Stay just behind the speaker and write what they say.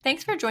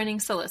Thanks for joining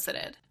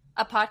Solicited,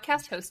 a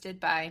podcast hosted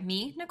by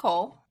me,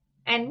 Nichole,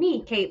 and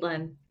me,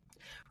 Caitlin,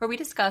 where we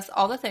discuss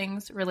all the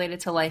things related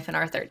to life in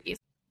our 30s.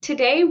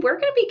 Today, we're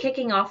going to be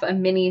kicking off a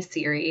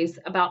mini-series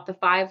about the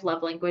 5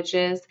 love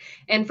languages.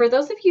 And for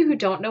those of you who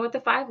don't know what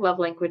the 5 love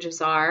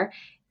languages are,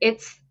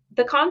 it's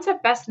the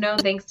concept best known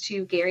thanks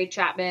to Gary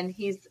Chapman.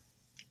 He's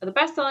the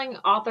best-selling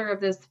author of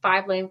this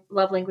 5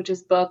 love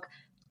languages book,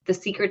 The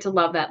Secret to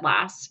Love That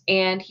Lasts.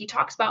 And he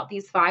talks about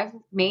these 5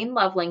 main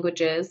love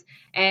languages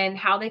and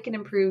how they can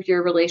improve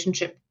your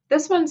relationship.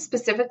 This one's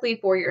specifically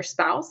for your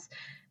spouse.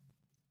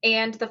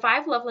 And the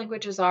 5 love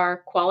languages are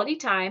quality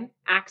time,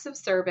 acts of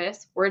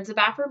service, words of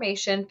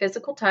affirmation,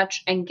 physical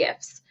touch, and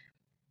gifts.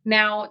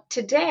 Now,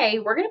 today,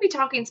 we're going to be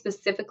talking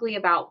specifically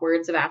about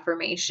words of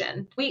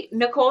affirmation.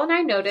 Nichole and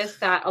I noticed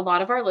that a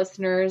lot of our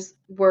listeners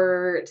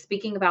were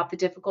speaking about the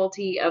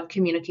difficulty of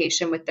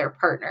communication with their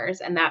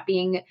partners, and that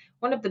being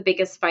one of the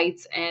biggest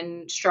fights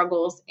and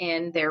struggles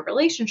in their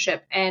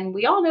relationship. And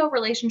we all know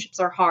relationships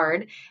are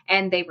hard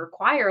and they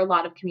require a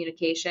lot of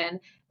communication,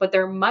 but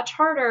they're much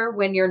harder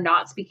when you're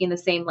not speaking the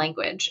same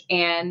language.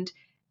 And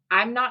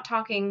I'm not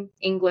talking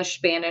English,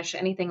 Spanish,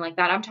 anything like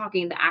that. I'm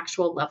talking the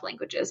actual love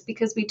languages,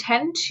 because we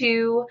tend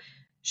to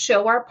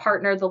show our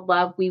partner the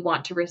love we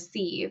want to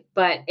receive.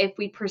 But if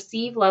we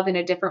perceive love in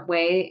a different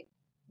way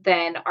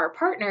than our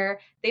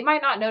partner, they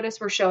might not notice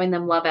we're showing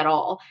them love at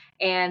all.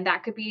 And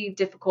that could be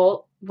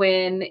difficult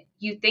when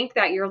you think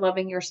that you're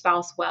loving your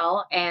spouse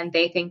well and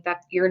they think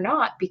that you're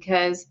not,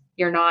 because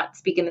you're not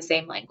speaking the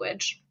same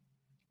language.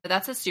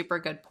 That's a super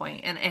good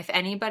point. And if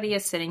anybody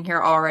is sitting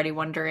here already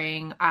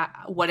wondering,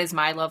 what is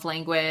my love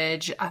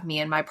language? Me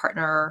and my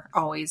partner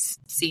always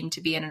seem to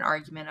be in an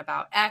argument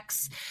about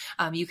X.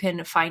 You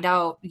can find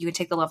out, you can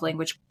take the love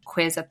language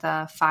quiz at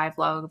the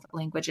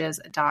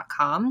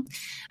 5lovelanguages.com.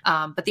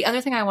 But the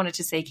other thing I wanted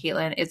to say,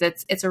 Caitlin, is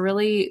it's a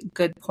really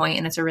good point,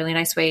 and it's a really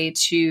nice way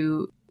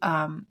to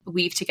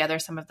weave together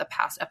some of the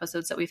past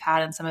episodes that we've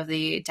had and some of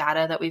the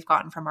data that we've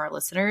gotten from our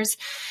listeners.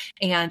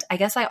 And I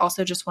guess I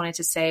also just wanted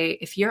to say,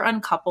 if you're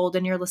uncoupled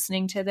and you're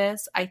listening to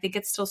this, I think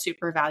it's still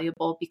super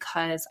valuable,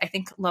 because I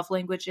think love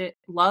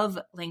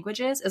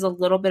languages is a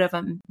little bit of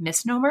a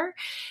misnomer.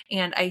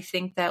 And I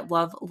think that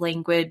love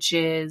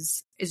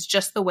languages is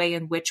just the way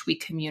in which we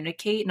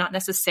communicate, not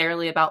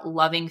necessarily about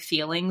loving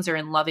feelings or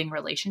in loving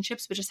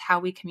relationships, but just how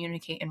we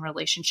communicate in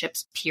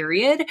relationships,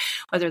 period,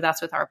 whether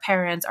that's with our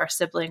parents, our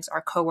siblings,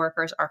 our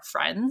coworkers, our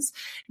friends.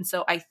 And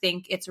so I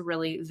think it's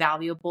really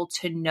valuable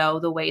to know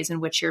the ways in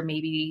which you're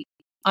maybe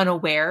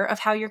unaware of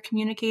how you're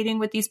communicating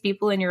with these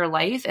people in your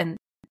life. And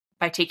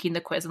by taking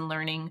the quiz and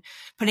learning,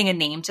 putting a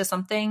name to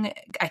something,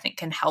 I think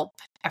can help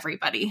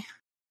everybody.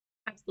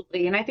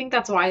 Absolutely. And I think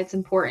that's why it's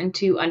important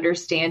to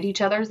understand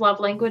each other's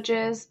love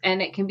languages.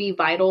 And it can be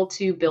vital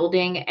to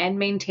building and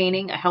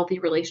maintaining a healthy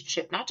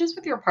relationship, not just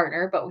with your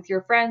partner, but with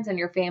your friends and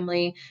your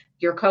family,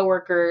 your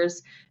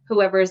coworkers,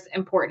 whoever's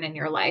important in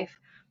your life.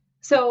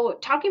 So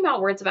talking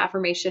about words of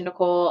affirmation,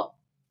 Nichole,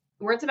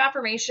 words of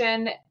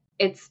affirmation,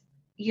 it's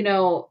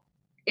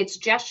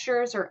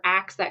gestures or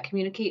acts that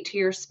communicate to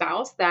your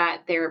spouse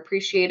that they're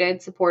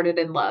appreciated, supported,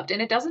 and loved.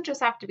 And it doesn't just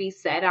have to be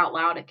said out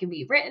loud. It can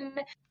be written.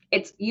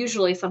 It's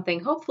usually something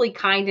hopefully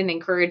kind and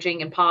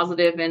encouraging and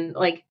positive and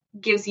like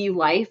gives you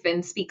life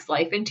and speaks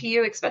life into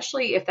you,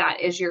 especially if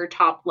that is your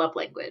top love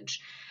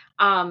language.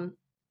 I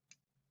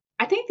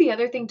think the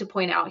other thing to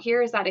point out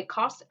here is that it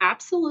costs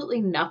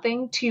absolutely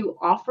nothing to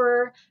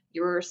offer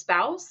your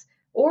spouse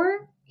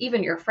or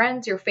even your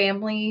friends, your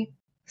family,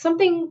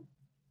 something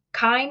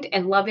kind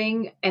and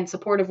loving and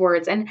supportive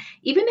words. And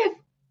even if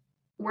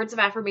words of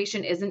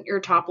affirmation isn't your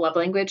top love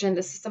language, and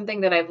this is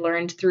something that I've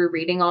learned through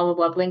reading all the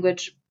love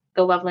language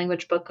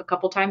book a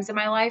couple times in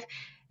my life,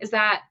 is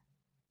that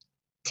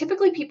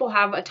typically people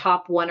have a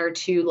top 1 or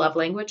 2 love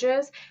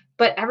languages,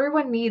 but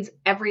everyone needs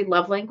every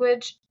love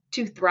language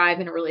to thrive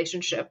in a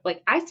relationship.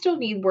 Like, I still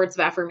need words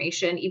of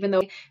affirmation, even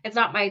though it's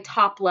not my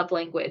top love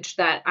language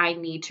that I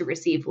need to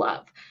receive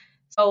love.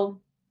 So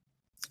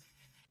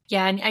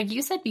yeah. And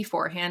you said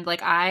beforehand,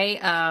 like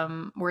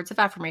words of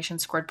affirmation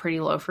scored pretty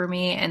low for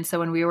me. And so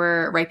when we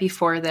were right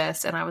before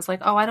this, and I was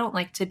like, oh, I don't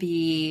like to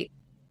be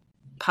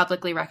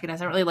publicly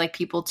recognized. I don't really like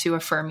people to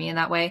affirm me in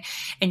that way.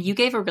 And you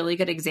gave a really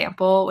good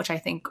example, which I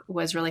think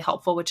was really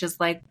helpful, which is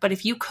like, but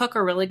if you cook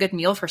a really good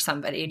meal for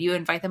somebody and you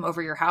invite them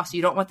over your house,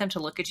 you don't want them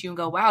to look at you and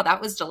go, wow, that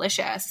was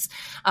delicious.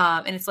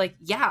 And it's like,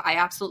 yeah, I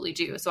absolutely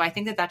do. So I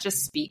think that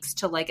just speaks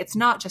to like, it's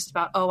not just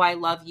about, oh, I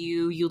love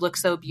you. You look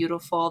so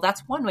beautiful.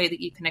 That's one way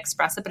that you can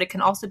express it, but it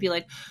can also be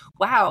like,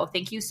 wow,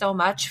 thank you so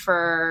much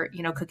for,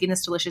 cooking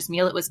this delicious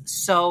meal. It was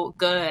so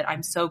good.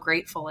 I'm so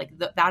grateful. Like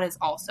that is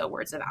also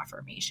words of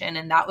affirmation.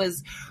 And that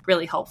was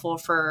really helpful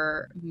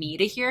for me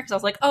to hear, because I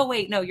was like, oh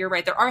wait, no, you're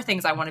right. There are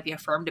things I want to be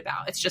affirmed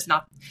about.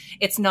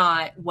 It's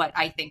not what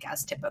I think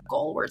as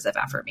typical words of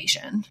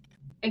affirmation.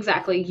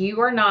 Exactly.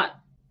 You are not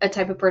a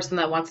type of person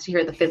that wants to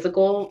hear the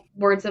physical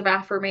words of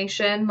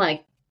affirmation,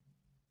 like,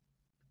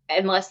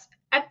 unless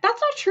that's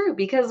not true,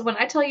 because when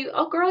I tell you,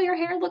 oh girl, your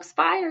hair looks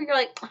fire, you're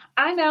like,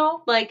 I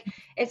know, like,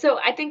 and so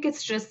I think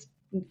it's just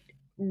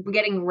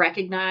getting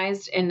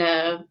recognized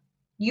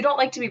you don't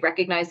like to be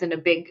recognized in a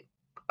big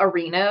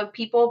arena of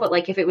people, but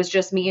like if it was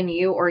just me and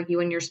you, or you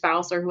and your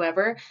spouse or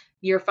whoever,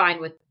 you're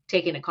fine with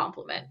taking a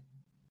compliment.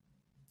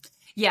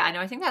 Yeah, I know.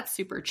 I think that's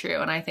super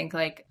true. And I think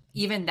like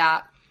even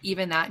that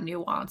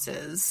nuance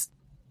is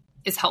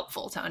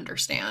helpful to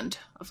understand,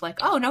 of like,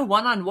 oh no,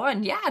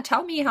 one-on-one. Yeah.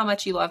 Tell me how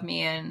much you love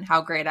me and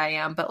how great I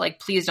am. But like,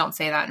 please don't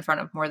say that in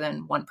front of more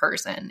than one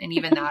person. And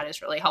even that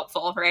is really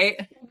helpful,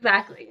 right?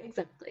 Exactly.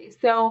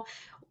 So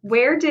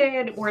where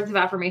did words of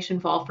affirmation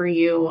fall for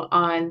you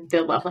on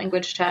the love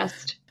language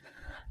test?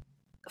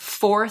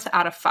 4th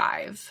out of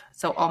 5.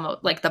 So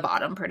almost like the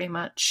bottom, pretty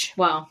much.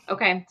 Well,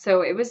 okay.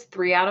 So it was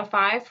 3 out of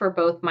 5 for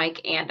both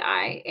Mike and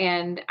I.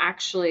 And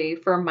actually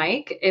for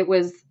Mike, it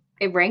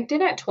ranked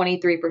in at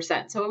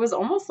 23%. So it was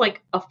almost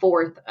like a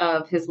fourth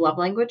of his love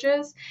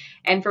languages.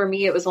 And for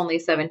me, it was only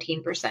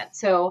 17%.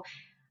 So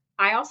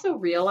I also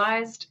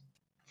realized,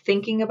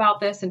 thinking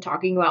about this and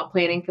talking about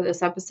planning for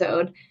this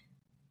episode,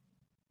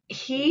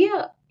 he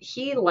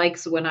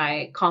likes when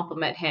I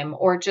compliment him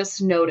or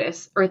just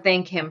notice or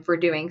thank him for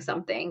doing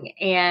something.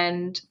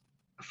 And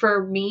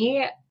for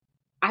me,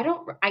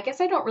 I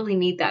guess I don't really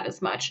need that as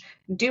much.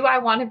 Do I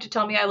want him to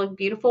tell me I look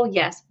beautiful?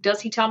 Yes.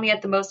 Does he tell me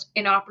at the most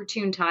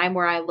inopportune time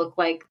where I look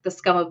like the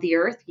scum of the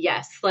earth?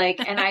 Yes. Like,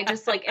 and I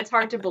just like, it's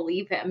hard to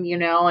believe him,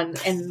 and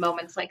in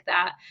moments like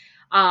that.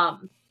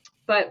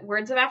 But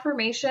words of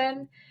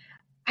affirmation,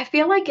 I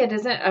feel like it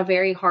isn't a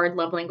very hard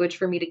love language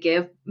for me to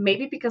give,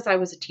 maybe because I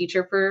was a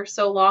teacher for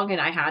so long and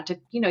I had to,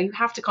 you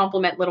have to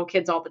compliment little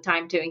kids all the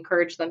time to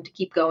encourage them to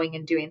keep going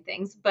and doing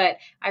things. But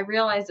I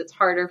realize it's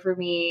harder for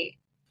me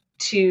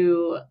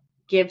to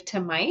give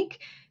to Mike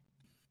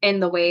in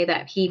the way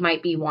that he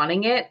might be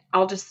wanting it.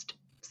 I'll just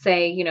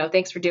say,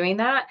 thanks for doing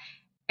that.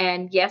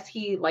 And yes,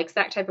 he likes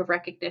that type of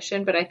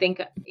recognition, but I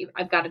think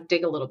I've got to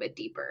dig a little bit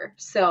deeper.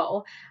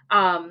 So,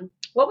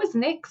 what was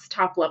Nick's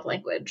top love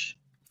language?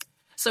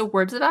 So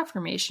words of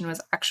affirmation was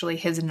actually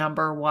his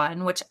number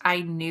 1, which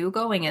I knew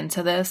going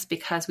into this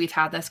because we've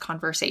had this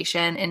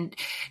conversation, and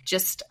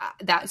just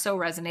that so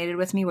resonated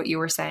with me, what you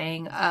were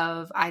saying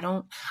of,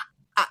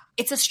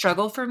 it's a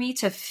struggle for me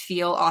to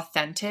feel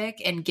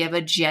authentic and give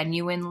a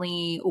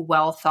genuinely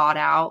well thought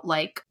out,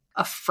 like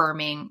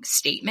affirming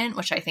statement,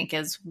 which I think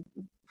is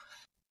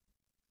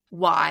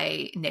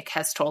why Nick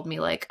has told me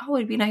like, oh,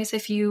 it'd be nice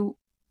if you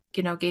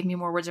gave me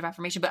more words of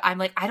affirmation. But I'm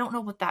like, I don't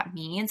know what that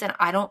means. And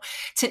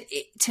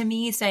to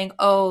me saying,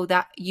 oh,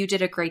 that you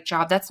did a great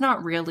job, that's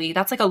not really,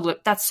 that's like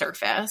that's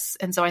surface.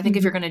 And so I think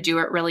if you're going to do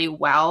it really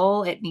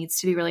well, it needs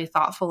to be really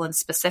thoughtful and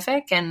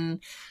specific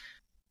and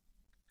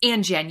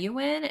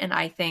genuine. And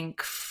I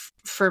think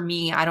for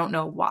me, I don't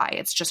know why,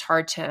 it's just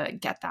hard to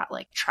get that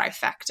like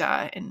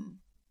trifecta. And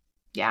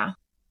yeah.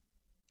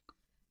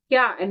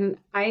 Yeah. And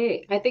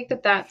I think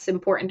that that's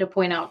important to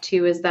point out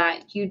too, is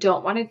that you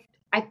don't want to,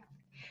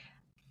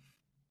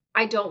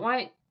 I don't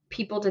want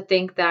people to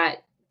think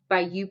that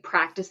by you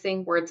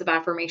practicing words of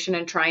affirmation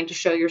and trying to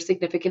show your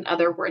significant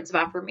other words of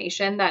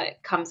affirmation, that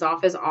it comes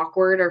off as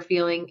awkward or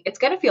it's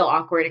going to feel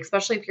awkward,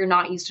 especially if you're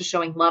not used to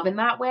showing love in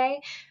that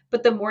way.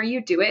 But the more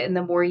you do it and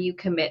the more you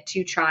commit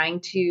to trying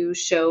to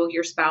show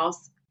your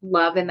spouse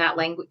love in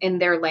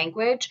their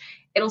language,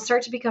 it'll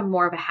start to become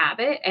more of a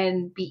habit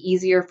and be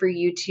easier for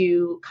you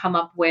to come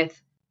up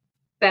with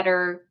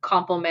better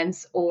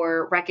compliments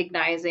or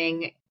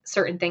recognizing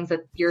certain things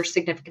that your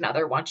significant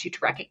other wants you to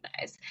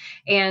recognize.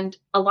 And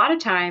a lot of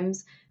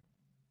times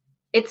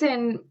it's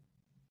in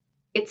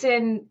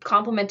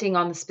complimenting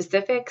on the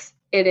specifics.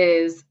 It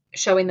is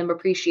showing them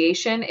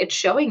appreciation. It's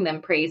showing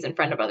them praise in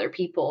front of other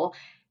people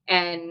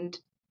and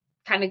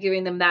kind of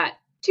giving them that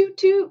toot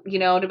toot,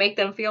 to make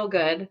them feel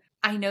good.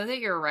 I know that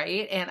you're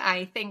right. And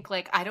I think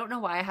like, I don't know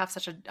why I have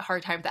such a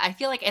hard time with that. I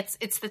feel like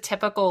it's the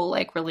typical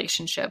like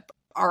relationship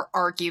our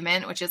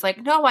argument, which is like,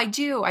 no, I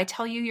do. I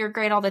tell you you're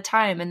great all the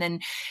time. And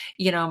then,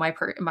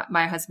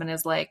 my husband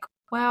is like,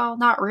 well,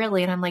 not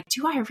really. And I'm like,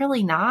 do I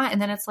really not?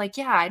 And then it's like,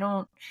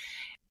 yeah,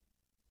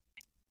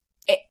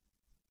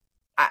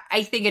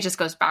 I think it just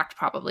goes back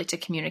probably to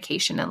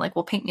communication and like,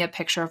 well, paint me a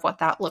picture of what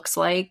that looks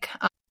like.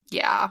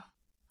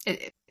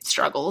 It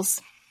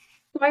struggles.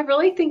 I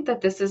really think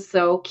that this is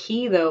so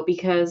key though,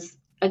 because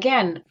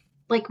again,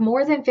 like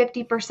more than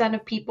 50%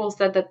 of people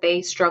said that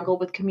they struggle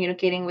with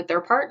communicating with their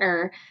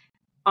partner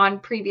on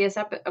previous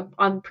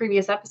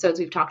episodes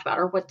we've talked about,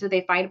 or what do they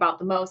fight about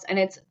the most? And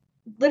it's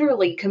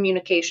literally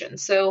communication.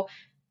 So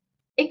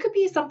it could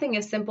be something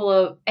as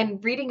simple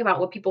and reading about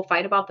what people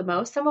fight about the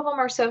most. Some of them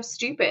are so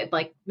stupid,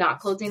 like not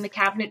closing the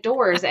cabinet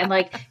doors and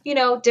like,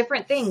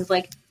 different things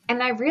like,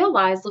 and I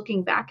realized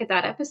looking back at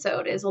that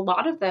episode is a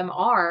lot of them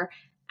are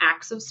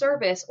acts of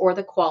service or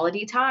the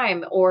quality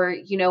time or,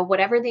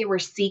 whatever they were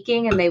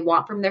seeking and they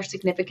want from their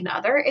significant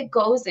other, it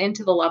goes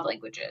into the love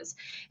languages.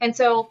 And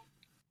so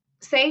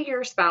say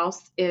your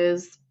spouse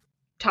is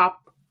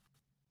top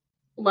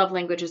love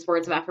languages,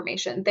 words of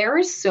affirmation. There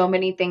is so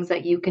many things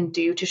that you can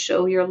do to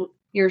show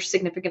your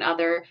significant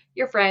other,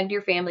 your friend,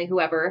 your family,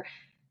 whoever,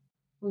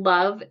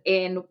 love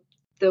in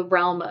the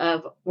realm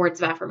of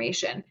words of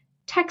affirmation.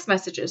 text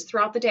messages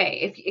throughout the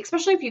day.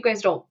 Especially if you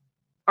guys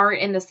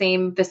aren't in the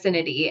same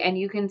vicinity, and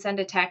you can send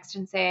a text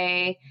and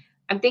say,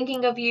 I'm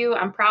thinking of you.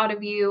 I'm proud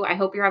of you. I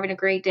hope you're having a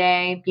great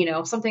day.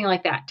 Something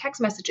like that.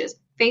 Text messages,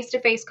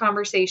 face-to-face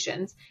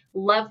conversations,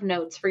 love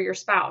notes for your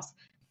spouse.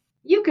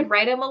 You could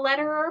write him a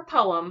letter or a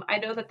poem. I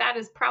know that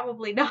is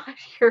probably not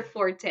your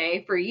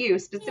forte for you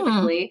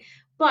specifically,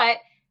 but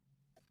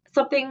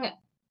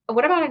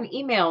what about an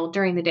email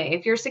during the day?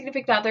 If your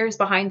significant other is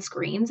behind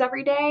screens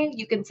every day,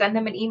 you can send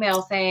them an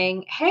email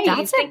saying, hey,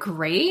 that's a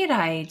great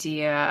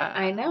idea.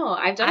 I know.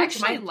 I've done I it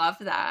actually love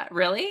that.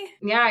 Really?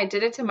 Yeah, I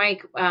did it to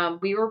Mike.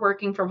 We were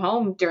working from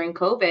home during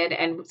COVID,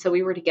 and so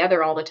we were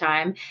together all the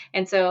time.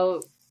 And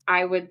so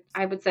I would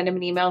send him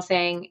an email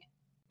saying,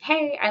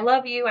 hey, I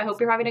love you. I hope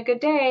you're having a good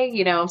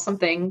day,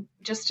 something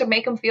just to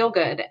make him feel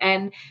good.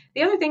 And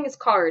the other thing is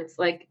cards,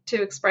 like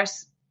to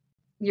express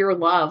your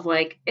love.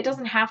 Like it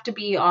doesn't have to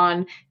be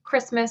on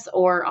Christmas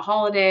or a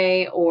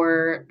holiday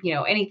or,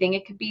 anything.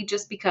 It could be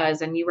just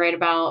because, and you write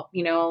about,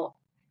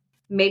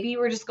 maybe you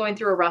were just going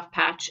through a rough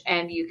patch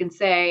and you can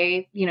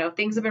say,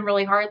 things have been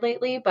really hard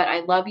lately, but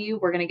I love you.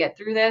 We're going to get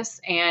through this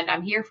and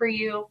I'm here for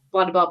you,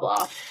 blah, blah,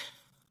 blah.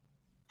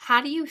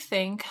 How do you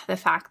think the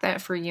fact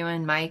that for you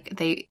and Mike,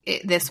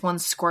 this one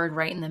scored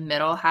right in the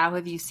middle, how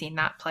have you seen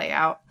that play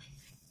out?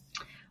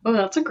 Oh,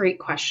 that's a great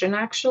question,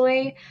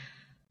 actually.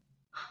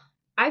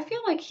 I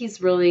feel like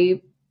he's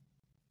really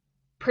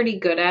pretty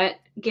good at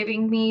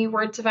giving me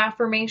words of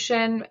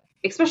affirmation,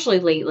 especially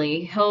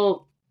lately.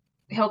 He'll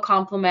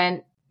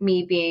compliment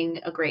me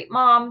being a great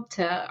mom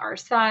to our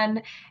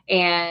son,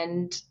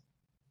 and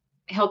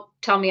he'll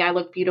tell me I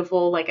look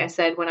beautiful, like I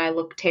said, when I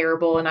look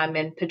terrible and I'm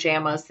in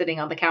pajamas sitting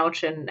on the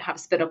couch and have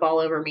spit up all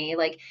over me.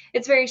 Like,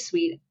 it's very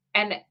sweet.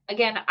 And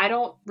again, I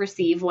don't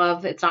receive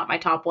love. It's not my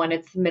top one.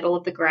 It's the middle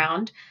of the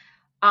ground.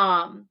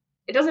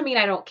 It doesn't mean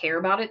I don't care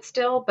about it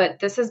still, but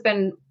this has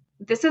been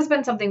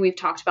something we've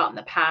talked about in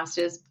the past.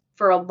 Is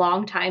for a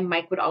long time,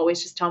 Mike would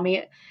always just tell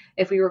me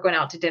if we were going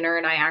out to dinner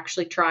and I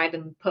actually tried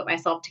and put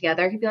myself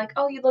together, he'd be like,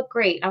 oh, you look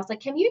great. I was like,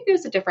 can you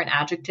use a different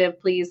adjective,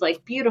 please?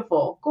 Like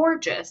beautiful,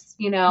 gorgeous,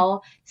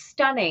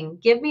 stunning.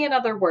 Give me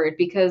another word,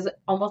 because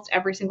almost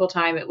every single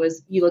time it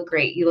was, you look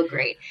great, you look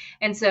great.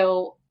 And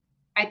so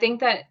I think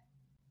that,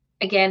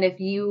 again,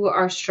 if you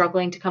are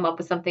struggling to come up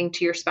with something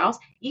to your spouse,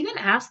 even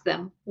ask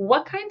them,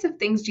 what kinds of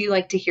things do you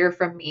like to hear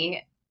from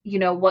me?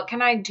 What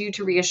can I do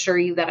to reassure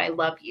you that I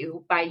love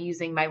you by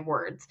using my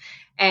words?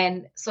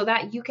 And so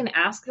that you can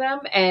ask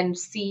them and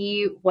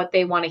see what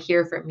they want to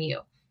hear from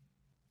you.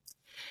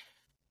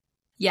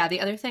 Yeah. The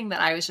other thing that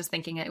I was just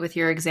thinking with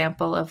your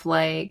example of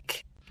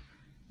like,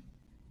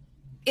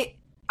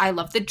 I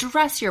love the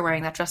dress you're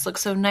wearing. That dress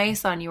looks so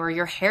nice on you. Or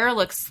your hair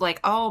looks like,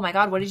 oh my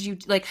God, what did you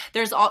like?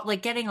 There's all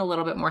like getting a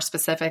little bit more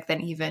specific than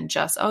even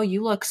just, oh,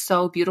 you look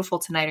so beautiful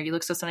tonight. Or you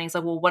look so stunning. It's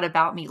like, well, what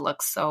about me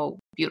looks so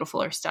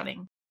beautiful or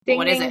stunning? Ding,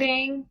 what ding, is it?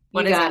 Ding.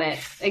 What you is got it?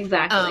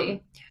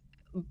 Exactly.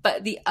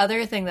 But the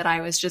other thing that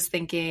I was just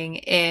thinking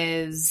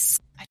is,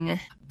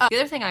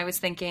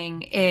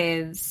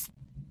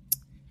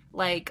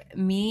 like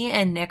me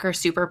and Nick are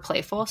super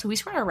playful. So we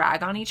sort of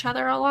rag on each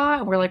other a lot.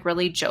 And we're like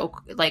really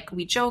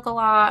we joke a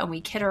lot and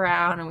we kid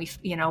around and we,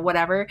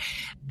 whatever.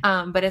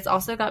 But it's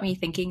also got me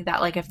thinking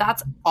that like, if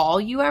that's all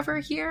you ever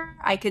hear,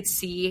 I could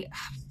see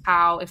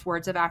how if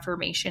words of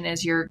affirmation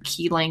is your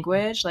key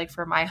language, like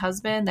for my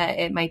husband, that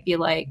it might be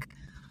like,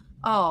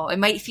 oh, it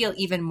might feel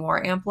even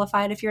more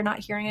amplified if you're not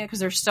hearing it, because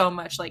there's so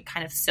much like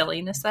kind of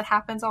silliness that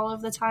happens all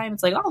of the time.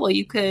 It's like, oh, well,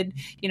 you could,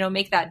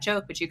 make that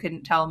joke, but you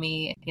couldn't tell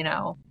me,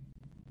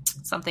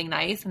 something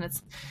nice. And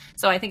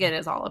so I think it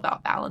is all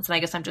about balance. And I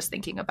guess I'm just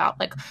thinking about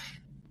like,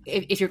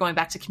 if you're going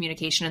back to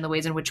communication and the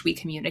ways in which we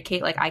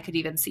communicate, like I could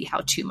even see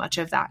how too much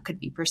of that could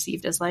be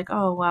perceived as like,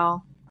 oh,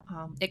 well,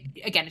 it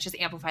just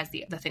amplifies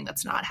the thing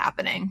that's not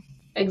happening.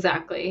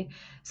 Exactly.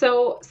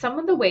 So some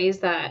of the ways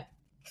that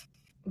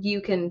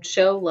you can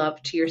show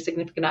love to your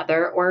significant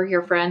other or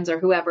your friends or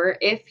whoever,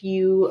 if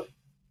you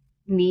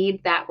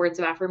need that words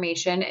of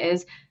affirmation,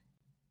 is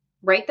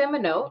write them a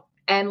note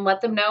and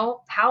let them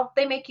know how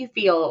they make you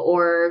feel,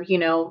 or,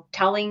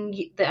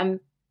 telling them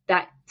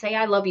that, say,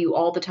 I love you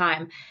all the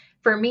time.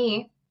 For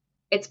me,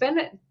 it's been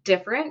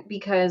different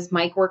because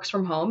Mike works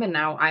from home and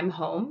now I'm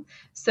home.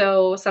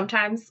 So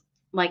sometimes,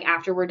 like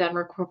after we're done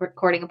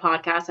recording a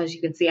podcast, as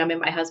you can see, I'm in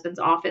my husband's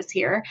office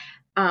here.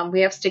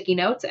 We have sticky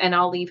notes, and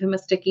I'll leave him a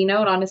sticky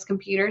note on his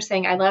computer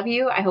saying, I love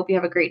you. I hope you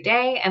have a great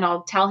day. And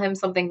I'll tell him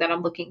something that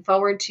I'm looking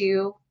forward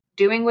to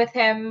doing with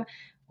him,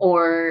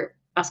 or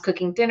us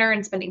cooking dinner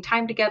and spending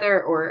time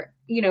together, or,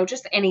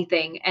 just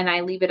anything. And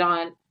I leave it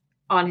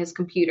on his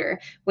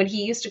computer. When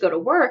he used to go to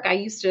work, I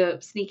used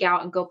to sneak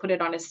out and go put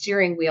it on his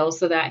steering wheel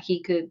so that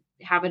he could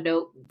have a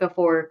note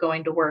before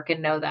going to work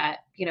and know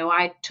that,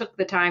 I took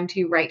the time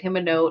to write him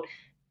a note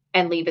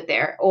and leave it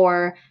there,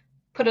 or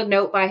put a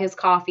note by his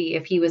coffee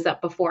if he was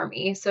up before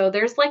me. So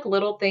there's like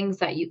little things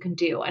that you can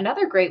do.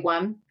 Another great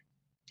one,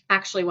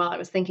 actually, while I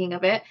was thinking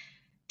of it,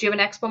 do you have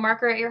an expo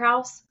marker at your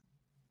house?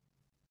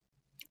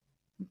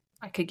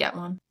 I could get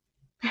one.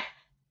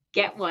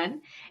 get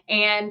one.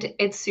 And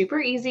it's super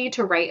easy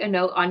to write a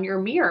note on your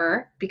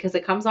mirror because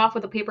it comes off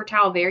with a paper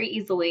towel very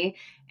easily,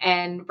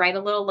 and write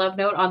a little love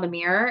note on the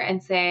mirror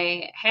and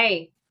say,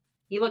 hey,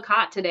 you look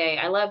hot today.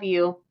 I love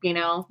you,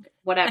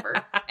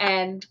 whatever,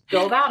 and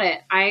go about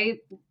it. I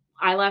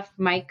left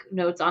Mike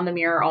notes on the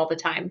mirror all the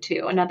time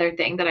too. Another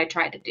thing that I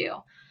try to do.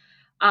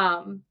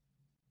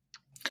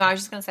 I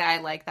was just going to say, I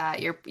like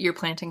that. You're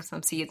planting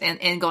some seeds,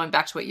 and going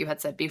back to what you had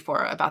said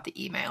before about the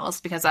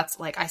emails, because that's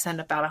like, I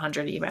send about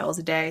 100 emails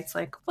a day. It's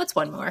like, what's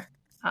one more?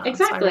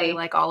 Exactly. So I really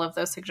like all of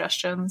those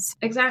suggestions.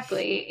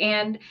 Exactly.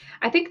 And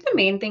I think the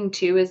main thing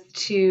too is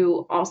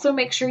to also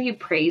make sure you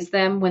praise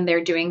them when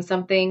they're doing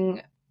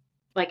something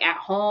like at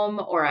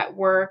home or at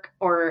work,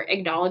 or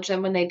acknowledge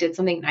them when they did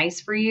something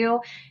nice for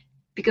you,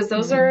 because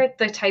those are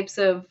the types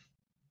of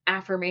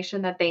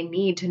affirmation that they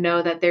need to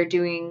know that they're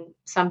doing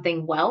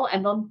something well,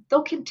 and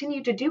they'll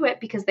continue to do it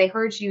because they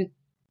heard you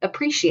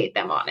appreciate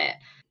them on it.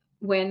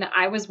 When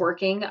I was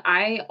working,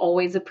 I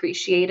always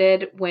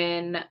appreciated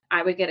when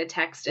I would get a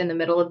text in the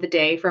middle of the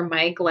day from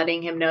Mike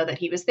letting him know that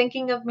he was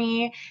thinking of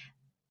me,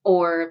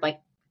 or like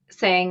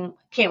saying,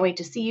 can't wait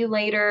to see you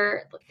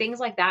later. Things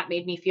like that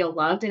made me feel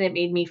loved, and it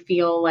made me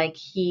feel like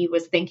he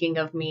was thinking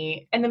of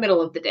me in the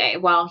middle of the day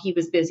while he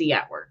was busy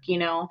at work.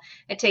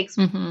 It takes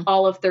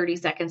all of 30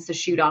 seconds to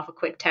shoot off a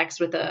quick text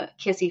with a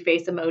kissy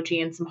face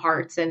emoji and some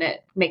hearts, and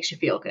it makes you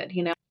feel good.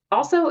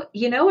 Also,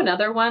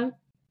 another one,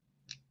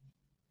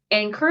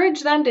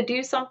 encourage them to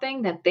do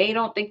something that they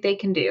don't think they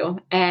can do,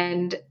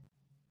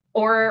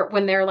 or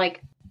when they're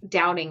like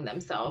doubting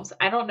themselves.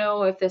 I don't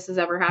know if this has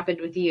ever happened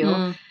with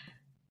you.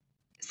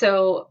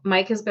 So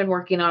Mike has been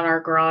working on our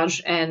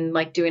garage and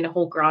like doing a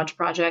whole garage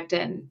project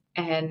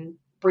and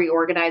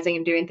reorganizing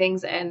and doing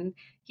things. And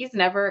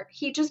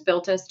he just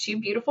built us 2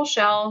 beautiful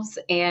shelves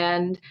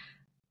and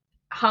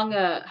hung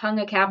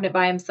a cabinet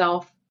by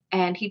himself.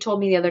 And he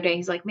told me the other day,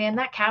 he's like, man,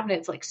 that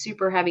cabinet's like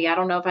super heavy. I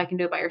don't know if I can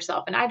do it by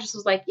yourself. And I just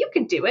was like, you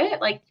can do it.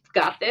 Like, you've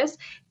got this.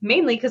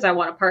 Mainly because I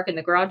want to park in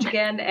the garage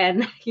again.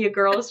 And your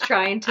girl is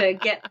trying to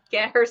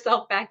get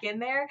herself back in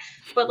there.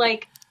 But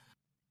like,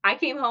 I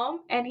came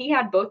home and he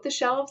had both the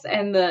shelves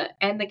and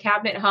the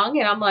cabinet hung,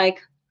 and I'm like,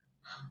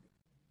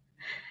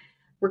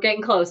 we're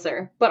getting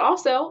closer. But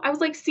also I was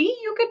like, see,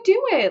 you could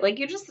do it. Like,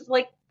 you just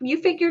like,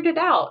 you figured it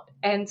out.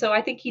 And so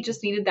I think he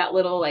just needed that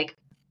little like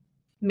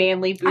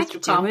manly boost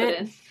of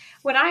confidence.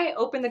 When I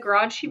opened the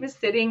garage, he was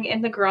sitting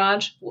in the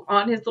garage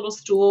on his little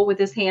stool with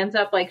his hands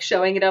up, like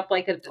showing it up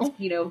like a,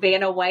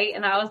 Vanna White.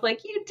 And I was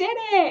like, you did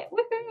it.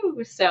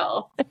 Woohoo.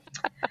 So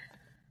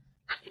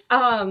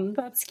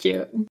that's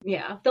cute.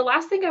 Yeah. The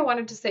last thing I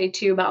wanted to say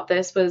too about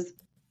this was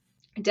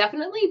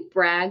definitely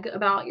brag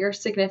about your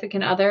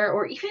significant other,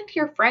 or even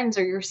your friends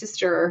or your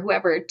sister or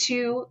whoever,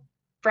 to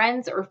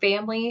friends or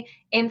family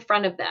in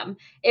front of them,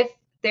 if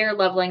their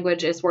love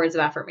language is words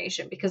of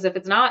affirmation. Because if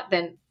it's not,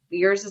 then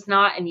yours is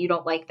not, and you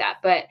don't like that.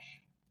 But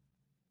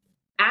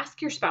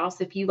ask your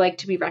spouse if you like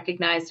to be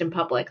recognized in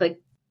public.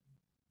 Like,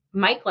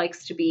 Mike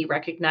likes to be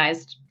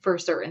recognized for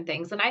certain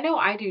things. And I know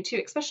I do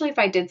too, especially if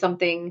I did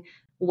something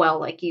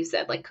well, like you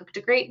said, like cooked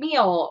a great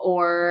meal,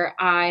 or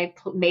I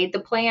made the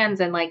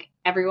plans and like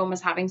everyone was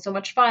having so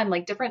much fun,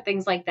 like different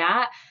things like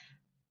that.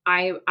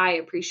 I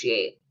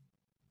appreciate.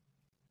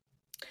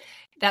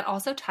 That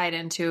also tied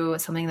into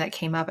something that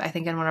came up, I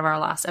think, in one of our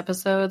last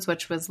episodes,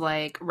 which was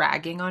like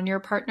ragging on your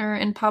partner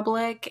in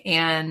public.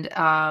 And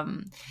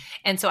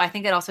so I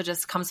think it also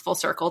just comes full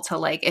circle to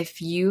like,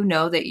 if you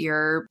know that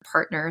your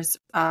partner's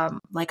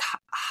like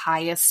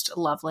highest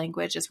love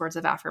language is words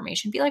of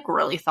affirmation, be like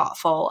really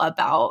thoughtful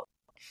about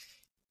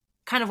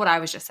kind of what I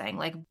was just saying,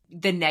 like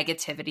the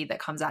negativity that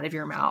comes out of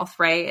your mouth,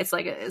 right? It's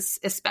like,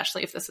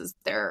 especially if this is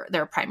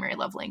their primary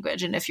love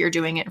language. And if you're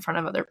doing it in front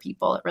of other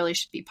people, it really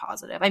should be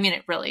positive. I mean,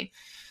 it really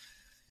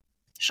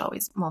should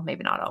always, well,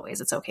 maybe not always.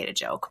 It's okay to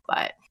joke,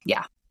 but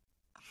yeah.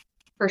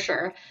 For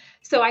sure.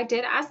 So I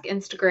did ask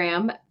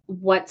Instagram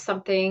what's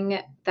something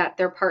that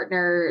their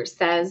partner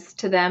says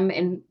to them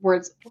in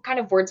words, what kind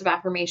of words of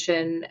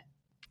affirmation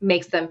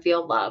makes them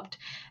feel loved.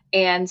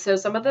 And so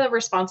some of the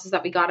responses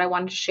that we got, I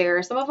wanted to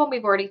share. Some of them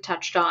we've already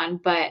touched on,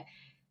 but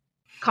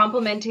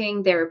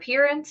complimenting their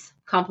appearance,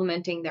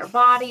 complimenting their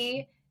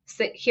body,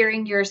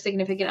 hearing your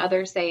significant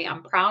other say,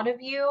 I'm proud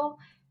of you,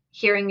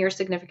 hearing your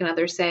significant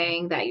other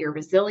saying that you're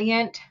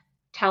resilient,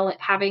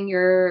 having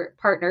your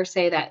partner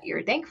say that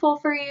you're thankful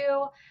for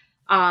you,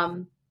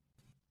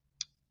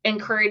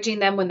 encouraging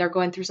them when they're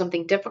going through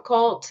something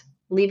difficult,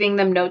 leaving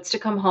them notes to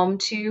come home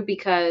to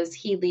because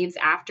he leaves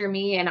after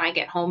me and I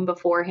get home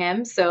before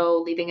him.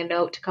 So leaving a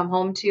note to come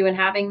home to and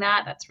having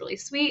that's really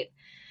sweet.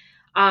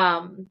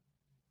 Thank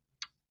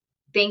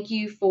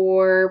you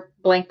for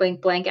blank,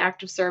 blank, blank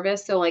act of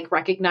service. So like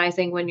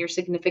recognizing when your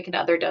significant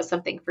other does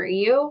something for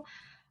you,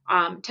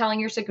 telling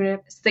your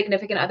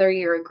significant other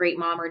you're a great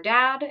mom or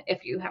dad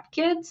if you have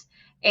kids.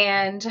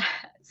 And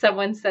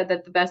someone said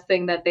that the best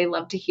thing that they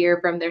love to hear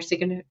from their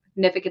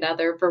significant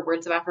other for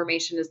words of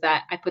affirmation is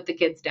that I put the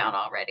kids down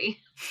already.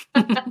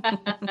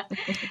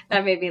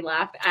 That made me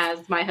laugh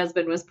as my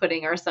husband was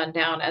putting our son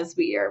down as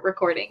we are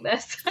recording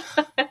this.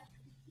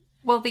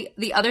 Well,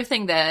 the other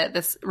thing that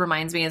this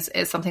reminds me is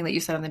something that you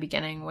said in the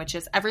beginning, which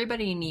is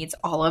everybody needs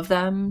all of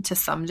them to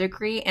some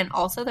degree. And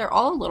also they're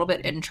all a little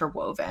bit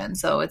interwoven.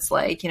 So it's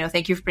like,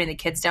 thank you for putting the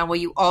kids down. Well,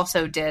 you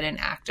also did an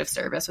act of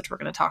service, which we're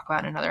going to talk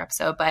about in another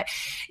episode. But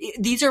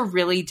these are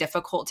really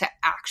difficult to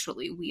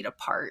actually weed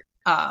apart.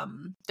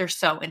 They're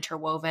so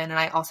interwoven. And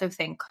I also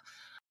think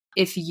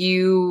if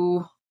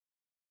you,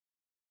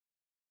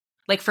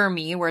 like for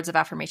me, words of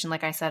affirmation,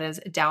 like I said, is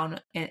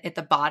down at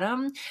the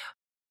bottom.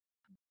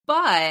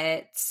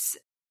 But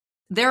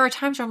there are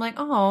times where I'm like,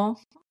 oh,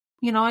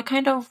 I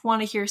kind of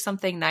want to hear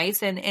something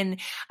nice. And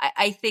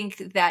I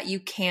think that you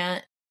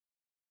can't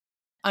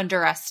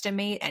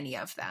underestimate any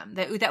of them,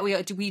 that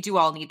we do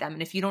all need them.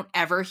 And if you don't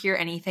ever hear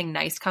anything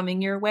nice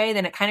coming your way,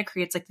 then it kind of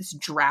creates like this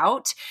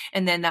drought.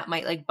 And then that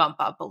might like bump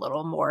up a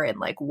little more in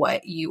like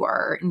what you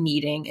are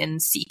needing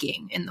and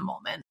seeking in the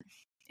moment,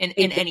 in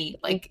any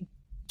like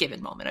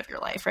given moment of your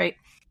life, right?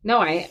 No,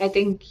 I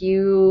think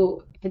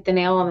you hit the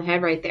nail on the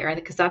head right there,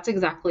 because that's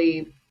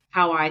exactly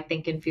how I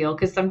think and feel.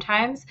 Because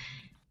sometimes,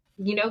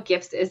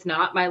 gifts is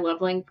not my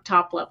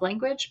top love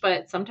language,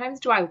 but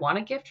sometimes do I want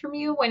a gift from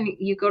you when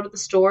you go to the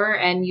store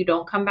and you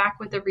don't come back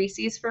with a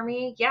Reese's for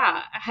me?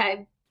 Yeah,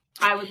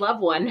 I would love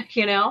one,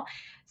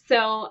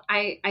 So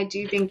I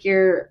do think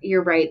you're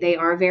right. They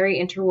are very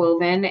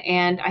interwoven,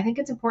 and I think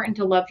it's important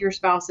to love your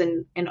spouse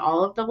in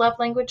all of the love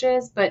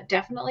languages, but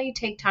definitely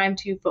take time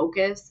to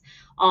focus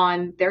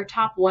on their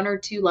top one or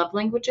two love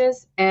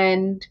languages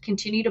and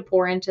continue to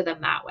pour into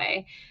them that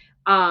way.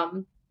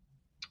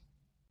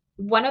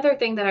 One other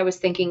thing that I was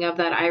thinking of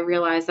that I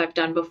realized I've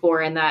done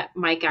before and that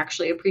Mike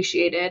actually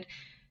appreciated,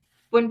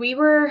 when we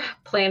were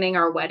planning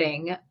our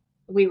wedding,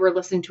 we were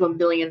listening to a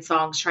million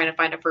songs trying to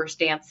find a first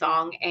dance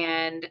song.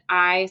 And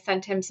I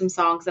sent him some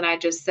songs, and I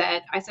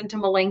sent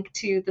him a link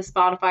to the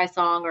Spotify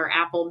song or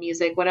Apple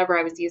Music, whatever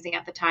I was using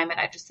at the time. And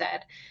I just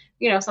said,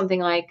 something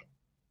like,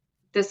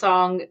 this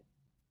song,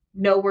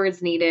 no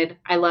words needed.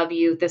 I love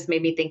you. This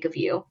made me think of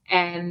you.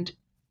 And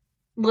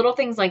little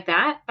things like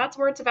that, that's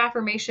words of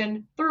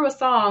affirmation through a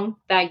song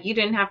that you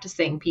didn't have to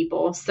sing,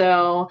 people.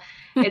 So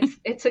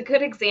it's a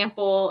good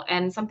example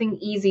and something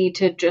easy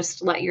to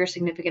just let your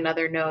significant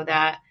other know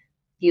that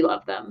you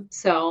love them.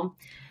 So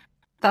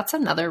that's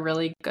another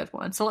really good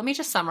one. So let me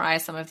just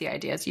summarize some of the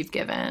ideas you've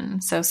given.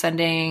 So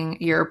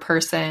sending your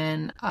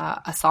person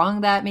a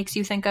song that makes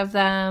you think of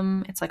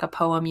them. It's like a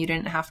poem you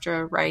didn't have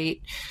to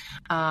write.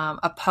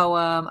 A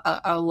poem,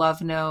 a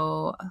love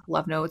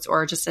notes,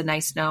 or just a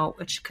nice note,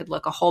 which could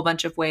look a whole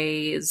bunch of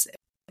ways.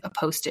 A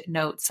Post-it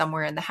note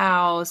somewhere in the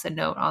house, a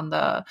note on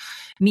the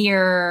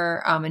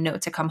mirror, a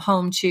note to come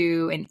home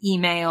to, an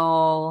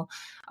email,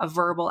 a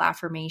verbal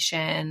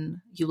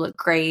affirmation. You look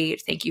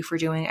great. Thank you for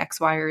doing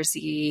X, Y, or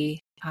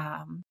Z.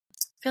 I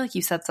feel like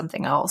you said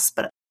something else,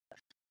 but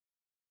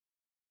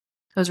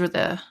those were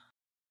the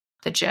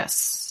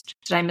gist.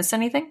 Did I miss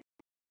anything?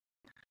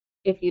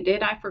 If you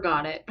did, I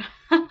forgot it.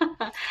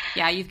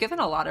 Yeah, you've given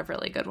a lot of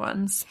really good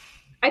ones.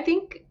 I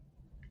think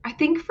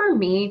for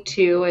me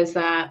too is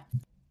that,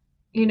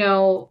 you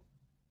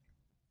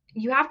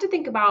have to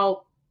think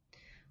about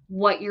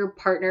what your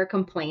partner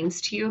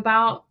complains to you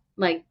about.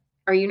 Like,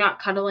 are you not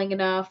cuddling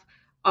enough?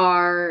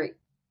 Are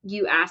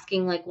you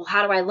asking like, well,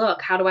 how do I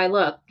look? How do I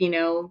look?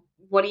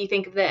 What do you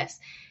think of this?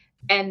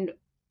 And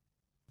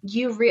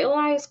you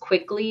realize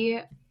quickly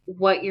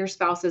what your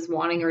spouse is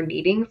wanting or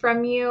needing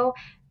from you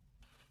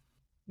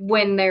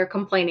when they're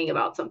complaining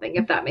about something,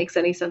 if that makes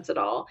any sense at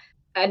all.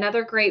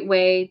 Another great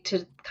way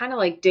to kind of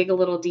like dig a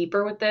little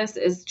deeper with this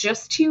is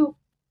just to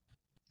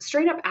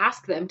straight up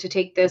ask them to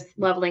take this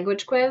love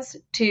language quiz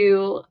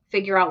to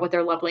figure out what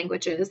their love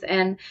language is.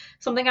 And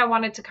something I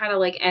wanted to kind of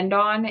like end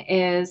on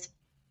is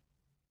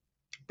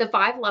the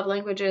 5 love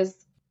languages.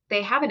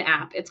 They have an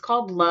app. It's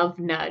called Love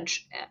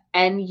Nudge,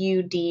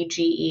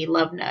 Nudge,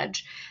 Love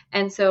Nudge.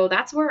 And so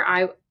that's where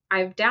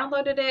I've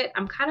downloaded it.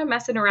 I'm kind of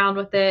messing around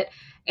with it.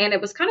 And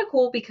it was kind of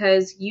cool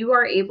because you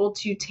are able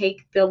to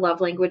take the love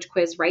language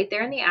quiz right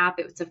there in the app.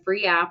 It's a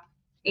free app.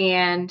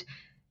 And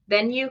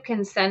then you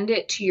can send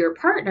it to your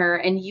partner,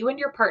 and you and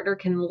your partner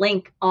can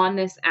link on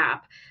this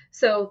app.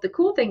 So the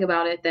cool thing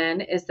about it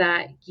then is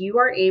that you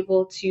are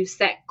able to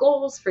set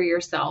goals for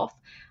yourself,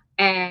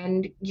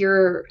 and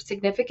your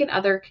significant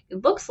other,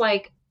 it looks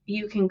like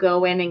you can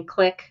go in and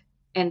click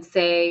and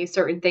say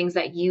certain things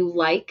that you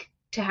like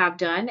to have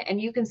done,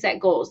 and you can set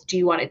goals. Do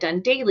you want it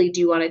done daily?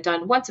 Do you want it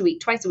done once a week,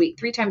 twice a week,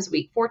 3 times a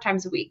week, 4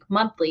 times a week,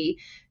 monthly,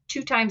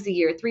 2 times a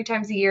year, 3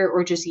 times a year,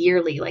 or just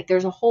yearly? Like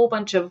there's a whole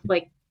bunch of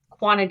like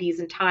quantities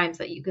and times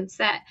that you can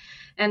set.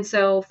 And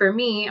so for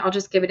me, I'll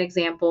just give an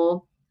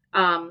example.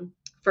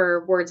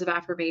 For words of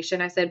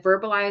affirmation, I said,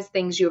 verbalize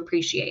things you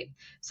appreciate.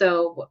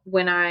 So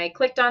when I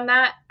clicked on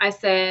that, I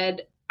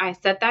set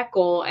that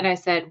goal and I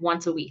said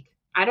once a week.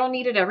 I don't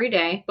need it every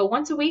day, but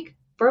once a week,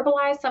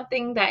 verbalize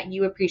something that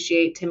you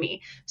appreciate to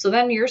me. So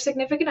then your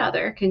significant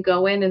other can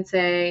go in and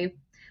say,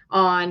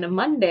 on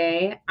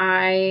Monday,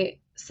 I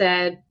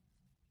said,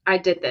 I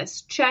did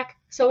this, check.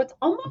 So it's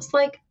almost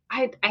like,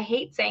 I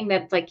hate saying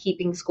that it's like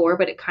keeping score,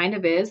 but it kind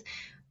of is.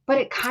 but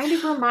it kind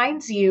of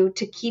reminds you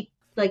to keep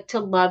like to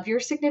love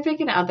your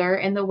significant other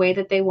in the way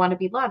that they want to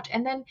be loved.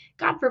 And then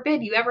God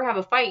forbid you ever have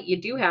a fight,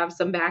 you do have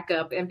some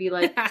backup and be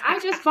like, I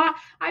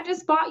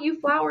just bought you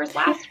flowers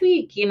last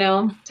week,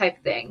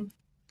 type thing.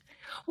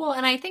 Well,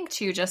 and I think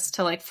too, just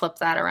to like flip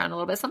that around a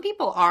little bit, some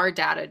people are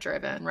data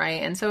driven,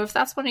 right? And so if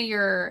that's one of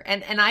your,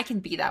 and I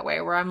can be that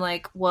way where I'm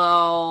like,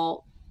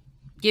 well,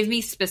 give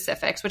me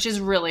specifics, which is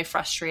really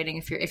frustrating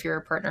if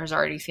your partner is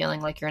already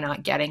feeling like you're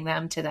not getting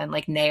them to then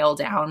like nail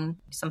down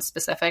some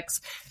specifics.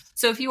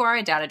 So if you are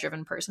a data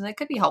driven person, that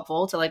could be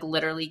helpful to like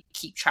literally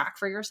keep track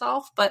for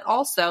yourself, but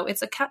also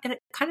it's a kind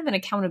of an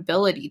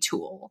accountability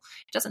tool.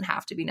 It doesn't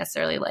have to be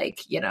necessarily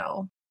like,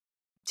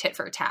 tit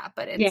for tat,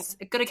 but it's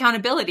a good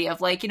accountability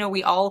of like,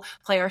 we all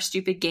play our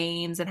stupid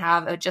games and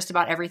have just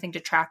about everything to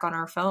track on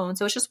our phone.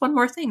 So it's just one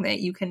more thing that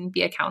you can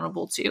be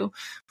accountable to.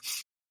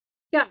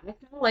 Yeah, I kind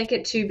of like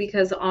it too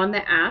because on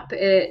the app,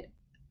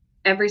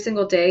 every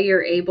single day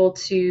you're able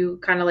to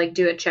kind of like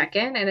do a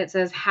check-in and it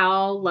says,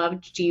 how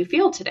loved do you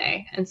feel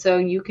today? And so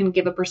you can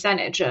give a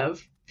percentage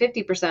of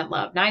 50%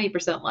 loved,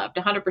 90% loved,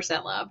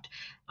 100% loved.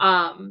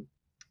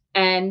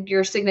 And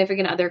your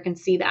significant other can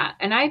see that.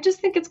 And I just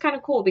think it's kind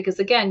of cool because,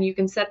 again, you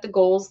can set the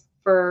goals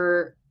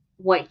for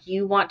what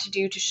you want to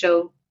do to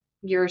show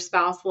your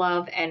spouse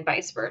love and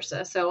vice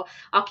versa. So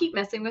I'll keep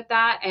messing with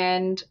that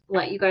and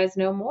let you guys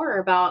know more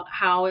about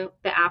how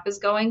the app is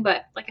going.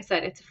 But like I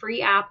said, it's a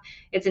free app.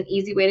 It's an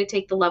easy way to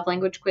take the love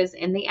language quiz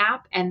in the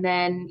app. And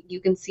then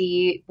you can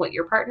see what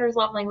your partner's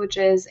love language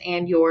is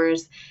and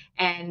yours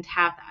and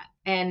have that.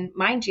 And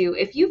mind you,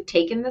 if you've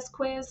taken this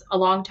quiz a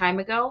long time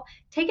ago,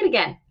 take it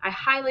again. I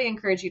highly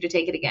encourage you to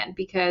take it again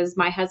because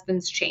my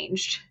husband's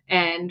changed,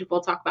 and we'll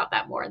talk about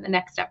that more in the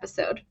next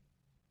episode.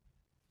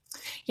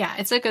 Yeah,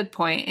 it's a good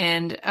point.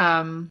 And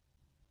I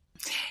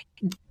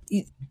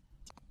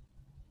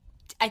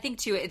think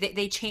too,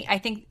 they change. I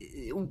think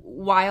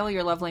while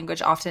your love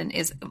language often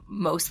is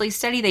mostly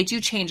steady, they do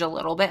change a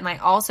little bit. And I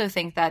also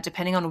think that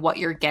depending on what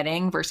you're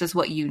getting versus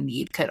what you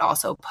need could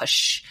also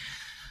push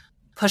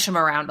them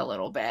around a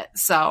little bit.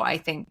 So I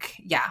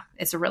think,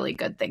 it's a really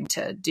good thing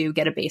to do.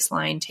 Get a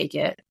baseline, take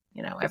it,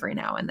 every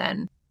now and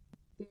then.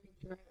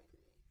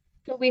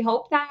 So we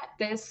hope that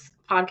this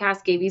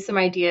podcast gave you some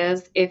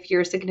ideas if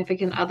your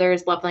significant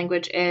other's love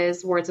language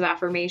is words of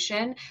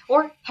affirmation,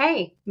 or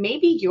hey,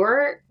 maybe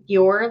your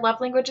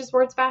love language is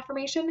words of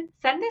affirmation.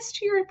 Send this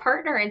to your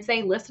partner and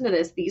say, listen to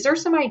this. These are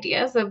some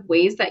ideas of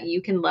ways that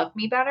you can love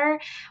me better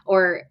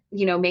or,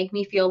 make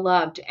me feel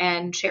loved,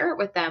 and share it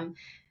with them.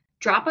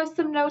 Drop us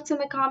some notes in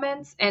the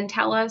comments and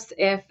tell us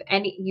if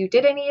you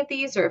did any of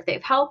these or if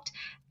they've helped.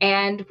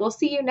 And we'll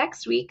see you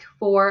next week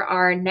for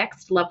our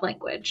next love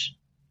language.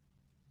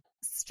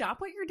 Stop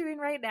what you're doing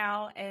right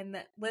now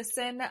and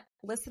listen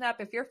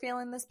up. If you're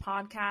feeling this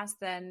podcast,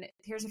 then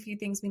here's a few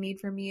things we need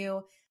from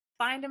you.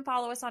 Find and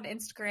follow us on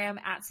Instagram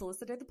at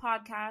Solicited the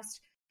Podcast.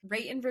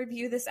 Rate and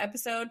review this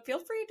episode. Feel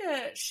free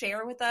to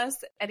share with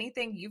us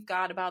anything you've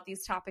got about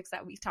these topics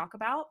that we talk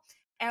about.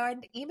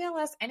 And email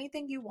us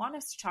anything you want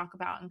us to talk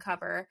about and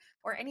cover,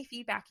 or any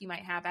feedback you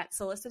might have at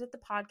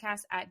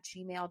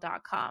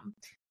solicitedthepodcast@gmail.com.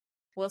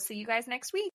 We'll see you guys next week.